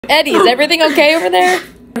Eddie, is everything okay over there?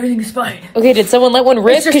 Everything's fine. Okay, did someone let one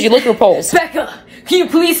rip? Because you look repulsed. Becca, can you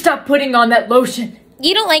please stop putting on that lotion?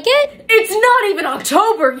 You don't like it? It's not even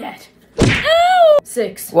October yet. Oh!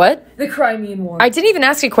 6. What? The Crimean War. I didn't even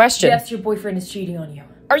ask a question. Yes, your boyfriend is cheating on you.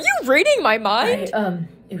 Are you reading my mind?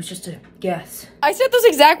 It was just a guess. I said those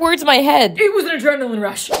exact words in my head. It was an adrenaline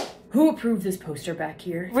rush. Who approved this poster back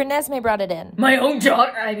here? Renesmee brought it in. My own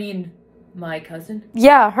daughter? My cousin?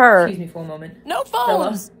 Yeah, her. Excuse me for a moment. No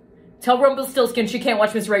phones. Bella, tell Rumpelstiltskin she can't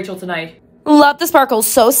watch Miss Rachel tonight. Love the sparkles,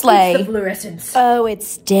 so slay. It's the fluorescence. Oh,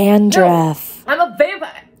 it's dandruff. No, I'm a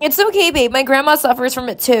vampire. It's okay, babe. My grandma suffers from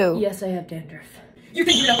it too. Yes, I have dandruff. You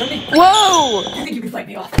think you're not with me? Whoa! You think you can fight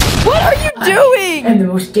me off? What are you doing? I'm the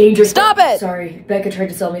most dangerous. Stop it! Sorry, Becca tried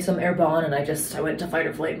to sell me some Airborne and I went to fight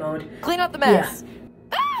or flight mode. Clean up the mess.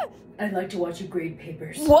 Yeah. Ah! I'd like to watch you grade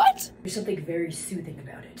papers. What? There's something very soothing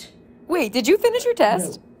about it. Wait, did you finish your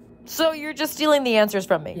test? No. So you're just stealing the answers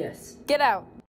from me? Yes. Get out.